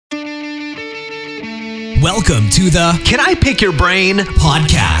Welcome to the Can I Pick Your Brain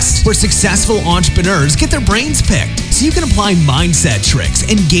podcast, where successful entrepreneurs get their brains picked so you can apply mindset tricks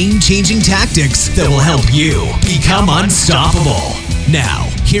and game-changing tactics that will help you become unstoppable. Now,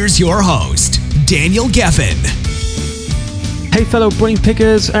 here's your host, Daniel Geffen. Hey fellow brain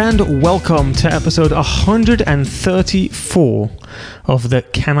pickers, and welcome to episode 134 of the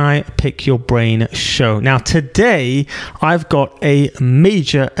Can I Pick Your Brain show. Now today I've got a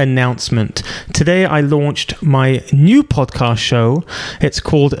major announcement. Today I launched my new podcast show. It's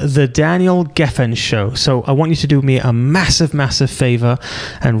called The Daniel Geffen Show. So I want you to do me a massive favor,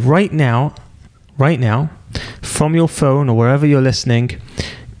 and right now, from your phone or wherever you're listening,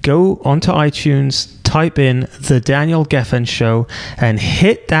 go onto iTunes, type in The Daniel Geffen Show and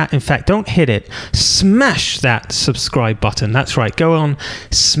hit that. In fact, don't hit it. Smash that subscribe button. That's right. Go on,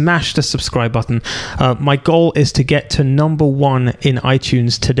 smash the subscribe button. My goal is to get to number 1 in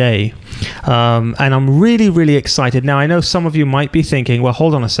iTunes today. And I'm really excited. Now, I know some of you might be thinking, well,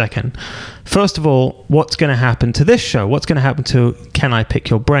 hold on a second. First of all, what's going to happen to this show? What's going to happen to Can I Pick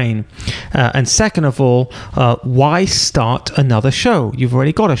Your Brain? And second of all, why start another show? You've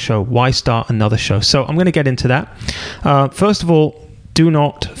already got a show. Why start another show? So I'm going to get into that. First of all, do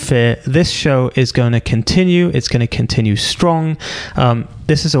not fear. This show is going to continue. It's going to continue strong.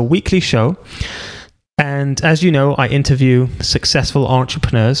 This is a weekly show. And as you know, I interview successful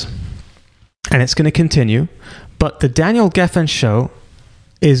entrepreneurs. And it's going to continue. But the Daniel Geffen Show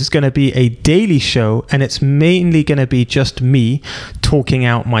is going to be a daily show, and it's mainly going to be just me talking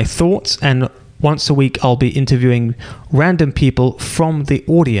out my thoughts, and once a week I'll be interviewing random people from the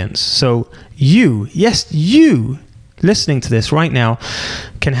audience. So you listening to this right now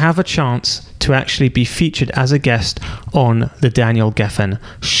can have a chance to actually be featured as a guest on the Daniel Geffen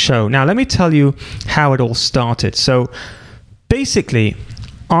Show. Now let me tell you how it all started. So basically,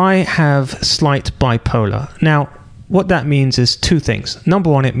 I have slight bipolar. Now what that means is two things. Number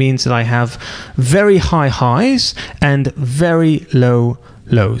one, it means that I have very high highs and very low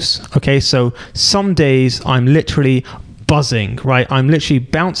lows. Okay, so some days I'm literally buzzing, right? I'm literally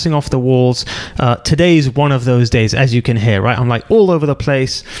bouncing off the walls. Today's one of those days, as you can hear, right? I'm like all over the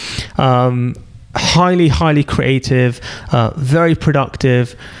place, highly creative, very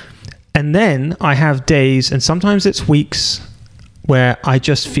productive. And then I have days, and sometimes it's weeks, where I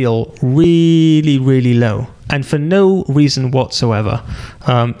just feel really low, and for no reason whatsoever.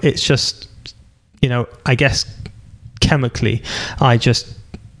 It's just, I guess chemically, I just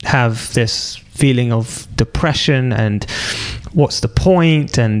have this feeling of depression and what's the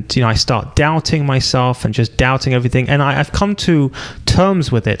point? And, I start doubting myself and just doubting everything. And I've come to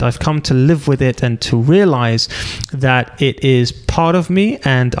terms with it. I've come to live with it and to realize that it is part of me,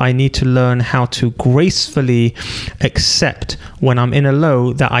 and I need to learn how to gracefully accept when I'm in a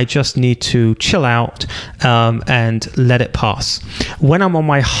low that I just need to chill out and let it pass. When I'm on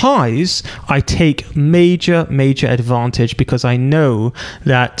my highs, I take major advantage, because I know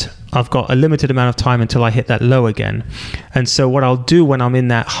that I've got a limited amount of time until I hit that low again. And so what I'll do when I'm in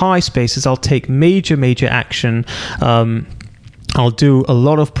that high space is I'll take major action. I'll do a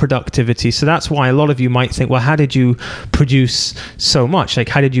lot of productivity. So that's why a lot of you might think, well, how did you produce so much? Like,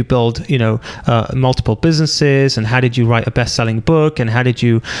 how did you build, multiple businesses? And how did you write a best-selling book? And how did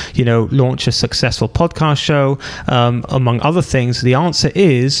you, launch a successful podcast show? Among other things, the answer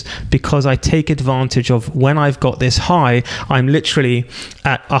is because I take advantage of when I've got this high, I'm literally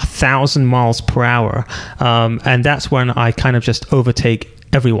at 1,000 miles per hour. And that's when I kind of just overtake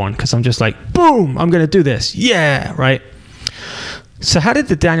everyone, because I'm just like, boom, I'm going to do this. Yeah, right? So how did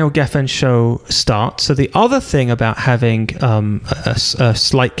the Daniel Geffen Show start? So the other thing about having a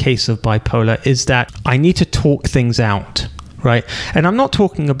slight case of bipolar is that I need to talk things out, right? And I'm not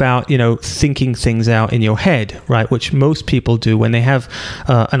talking about, thinking things out in your head, right? Which most people do when they have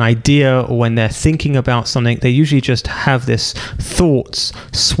an idea, or when they're thinking about something. They usually just have this thoughts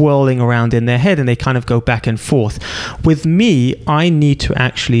swirling around in their head, and they kind of go back and forth. With me, I need to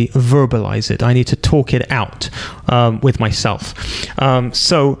actually verbalize it. I need to talk it out with myself.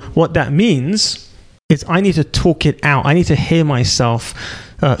 So what that means is I need to talk it out. I need to hear myself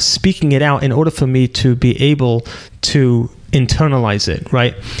speaking it out in order for me to be able to internalize it,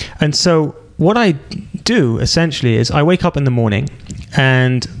 right? And so what I do essentially is I wake up in the morning,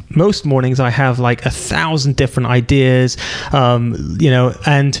 and most mornings I have like 1,000 different ideas,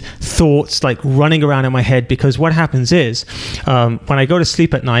 and thoughts like running around in my head, because what happens is when I go to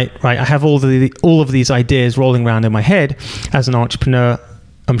sleep at night, right, I have all of these ideas rolling around in my head. As an entrepreneur,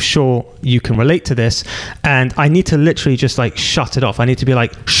 I'm sure you can relate to this, and I need to literally just like shut it off. I need to be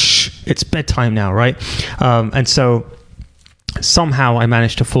like, shh, it's bedtime now, right? And so somehow I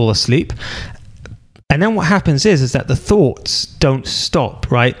managed to fall asleep. And then what happens is that the thoughts don't stop,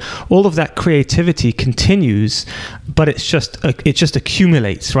 right? All of that creativity continues, but it just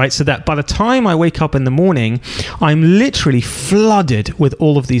accumulates, right? So that by the time I wake up in the morning, I'm literally flooded with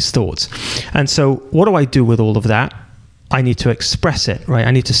all of these thoughts. And so what do I do with all of that? I need to express it, right?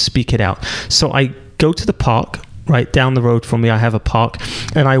 I need to speak it out. So I go to the park. Right down the road from me, I have a park,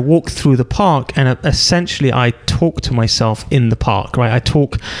 and I walk through the park, and essentially I talk to myself in the park, right? I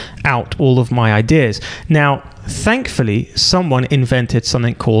talk out all of my ideas. Now, thankfully, someone invented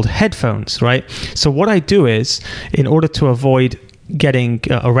something called headphones, right? So what I do is, in order to avoid getting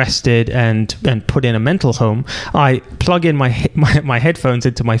arrested and put in a mental home, I plug in my headphones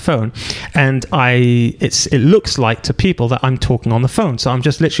into my phone, and it looks like to people that I'm talking on the phone. So I'm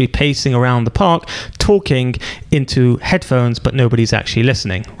just literally pacing around the park, talking into headphones, but nobody's actually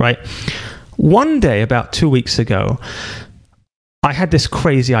listening, right? One day, about 2 weeks ago, I had this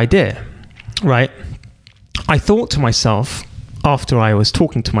crazy idea, right? I thought to myself, after I was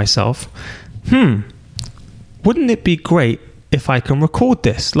talking to myself, wouldn't it be great if I can record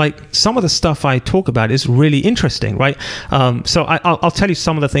this? Like, some of the stuff I talk about is really interesting, right? So I'll tell you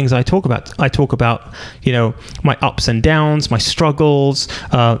some of the things I talk about. I talk about, my ups and downs, my struggles,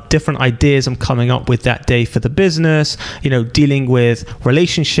 different ideas I'm coming up with that day for the business, dealing with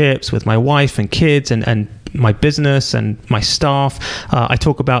relationships with my wife and kids and my business and my staff. I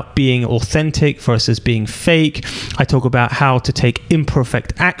talk about being authentic versus being fake. I talk about how to take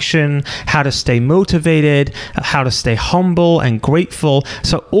imperfect action, how to stay motivated, how to stay humble and grateful.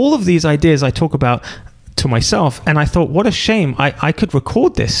 So all of these ideas I talk about to myself, and I thought, what a shame I could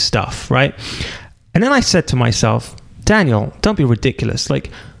record this stuff, right? And then I said to myself, Daniel, don't be ridiculous. Like,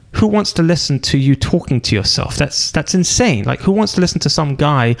 who wants to listen to you talking to yourself? That's insane. Like, who wants to listen to some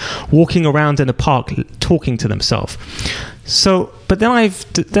guy walking around in a park talking to themselves? So, but then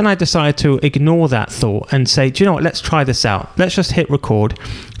I decided to ignore that thought and say, do you know what? Let's try this out. Let's just hit record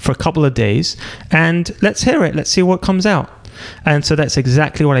for a couple of days and let's hear it. Let's see what comes out. And so that's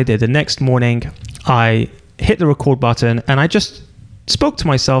exactly what I did. The next morning, I hit the record button and I just spoke to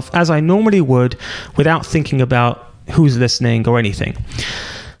myself as I normally would, without thinking about who's listening or anything.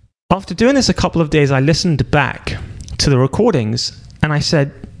 After doing this a couple of days, I listened back to the recordings and I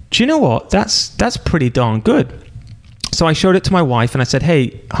said, do you know what? That's pretty darn good. So I showed it to my wife and I said,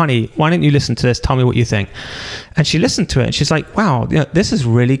 hey, honey, why don't you listen to this? Tell me what you think. And she listened to it and she's like, wow, this is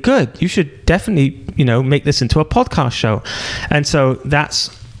really good. You should definitely, make this into a podcast show. And so that's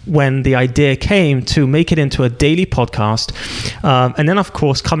when the idea came to make it into a daily podcast. And then, of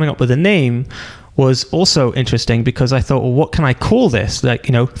course, coming up with a name was also interesting because I thought, well, what can I call this? Like,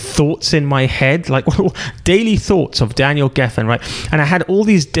 thoughts in my head, like daily thoughts of Daniel Geffen, right? And I had all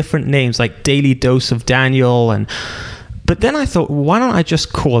these different names, like Daily Dose of Daniel. But then I thought, why don't I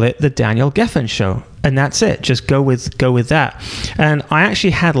just call it the Daniel Geffen Show? And that's it. Just go with that. And I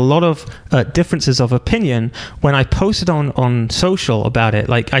actually had a lot of differences of opinion when I posted on social about it.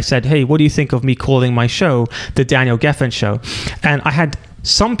 Like, I said, hey, what do you think of me calling my show the Daniel Geffen Show? And I had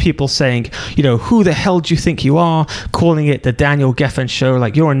some people saying, who the hell do you think you are, calling it the Daniel Geffen Show?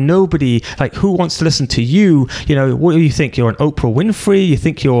 Like, you're a nobody. Like, who wants to listen to you? What do you think? You're an Oprah Winfrey? You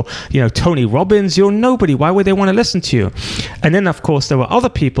think you're, Tony Robbins? You're nobody. Why would they want to listen to you? And then, of course, there were other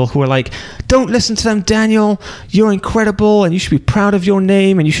people who were like, don't listen to them, Daniel. You're incredible, and you should be proud of your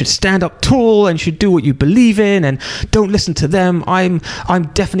name, and you should stand up tall, and you should do what you believe in, and don't listen to them. I'm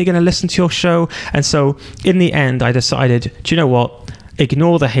definitely going to listen to your show. And so, in the end, I decided, do you know what?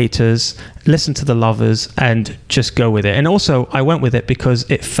 Ignore the haters, listen to the lovers, and just go with it. And also, I went with it because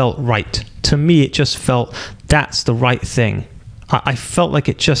it felt right. To me, it just felt that's the right thing. I felt like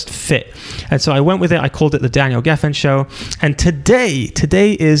it just fit. And so I went with it. I called it the Daniel Geffen Show. And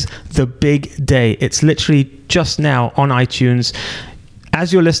today is the big day. It's literally just now on iTunes.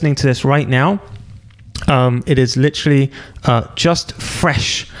 As you're listening to this right now, it is literally just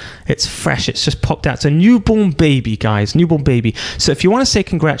fresh. It's fresh. It's just popped out. It's a newborn baby, guys. Newborn baby. So if you want to say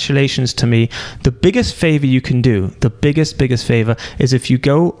congratulations to me, the biggest favor you can do, the biggest favor, is if you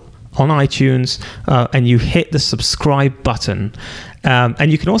go on iTunes and you hit the subscribe button.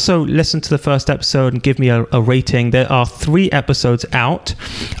 And you can also listen to the first episode and give me a rating. There are 3 episodes out.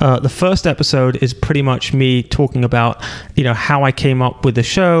 The first episode is pretty much me talking about, how I came up with the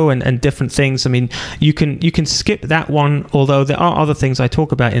show and different things. I mean, you can skip that one, although there are other things I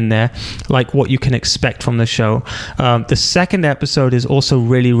talk about in there, like what you can expect from the show. The second episode is also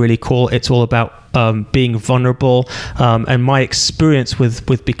really, really cool. It's all about being vulnerable and my experience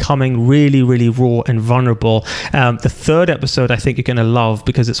with becoming really, really raw and vulnerable. The third episode, I think you're going to love,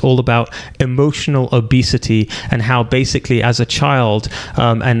 because it's all about emotional obesity and how basically as a child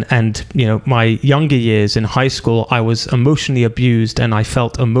and my younger years in high school, I was emotionally abused and I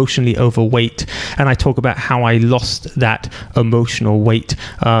felt emotionally overweight, and I talk about how I lost that emotional weight.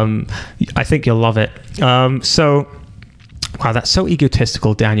 I think you'll love it. Wow, that's so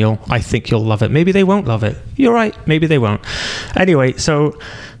egotistical, Daniel. I think you'll love it. Maybe they won't love it. You're right. Maybe they won't. Anyway, so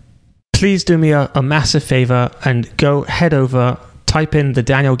please do me a massive favor and head over, type in The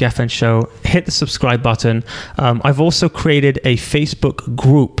Daniel Geffen Show, hit the subscribe button. I've also created a Facebook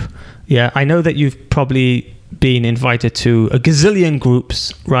group. Yeah, I know that you've probably been invited to a gazillion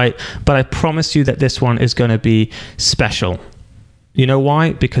groups, right? But I promise you that this one is going to be special. You know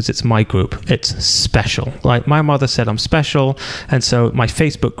why? Because it's my group. It's special. Like my mother said, I'm special. And so my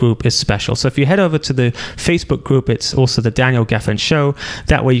Facebook group is special. So if you head over to the Facebook group, it's also The Daniel Geffen Show.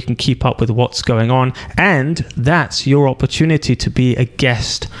 That way you can keep up with what's going on. And that's your opportunity to be a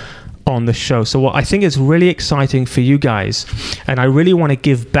guest on the show. So what I think is really exciting for you guys, and I really want to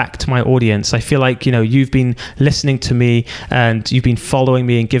give back to my audience. I feel like, you've been listening to me and you've been following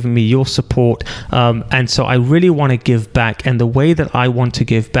me and giving me your support. And so I really want to give back. And the way that I want to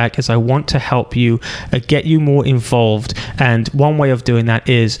give back is I want to help you, get you more involved. And one way of doing that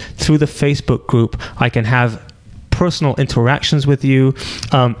is through the Facebook group. I can have personal interactions with you,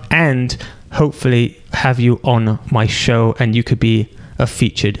 and hopefully have you on my show, and you could be a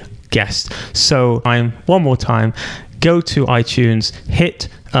featured guest. So one more time, go to iTunes, hit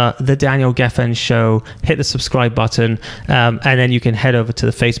The Daniel Geffen Show, hit the subscribe button, and then you can head over to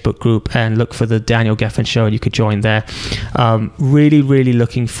the Facebook group and look for The Daniel Geffen Show, and you could join there. Really, really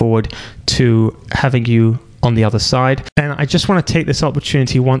looking forward to having you on the other side. And I just want to take this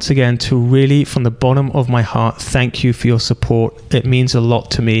opportunity once again to really, from the bottom of my heart, thank you for your support. It means a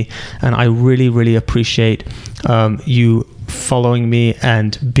lot to me, and I really, really appreciate you following me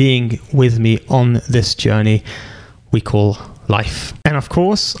and being with me on this journey we call life. And of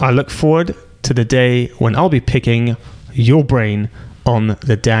course, I look forward to the day when I'll be picking your brain on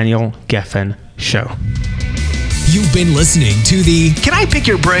The Daniel Geffen Show. You've been listening to the Can I Pick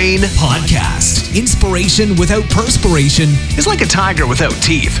Your Brain podcast. Inspiration without perspiration is like a tiger without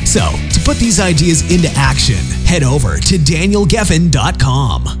teeth. So, to put these ideas into action, head over to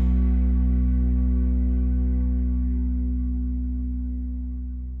danielgeffen.com.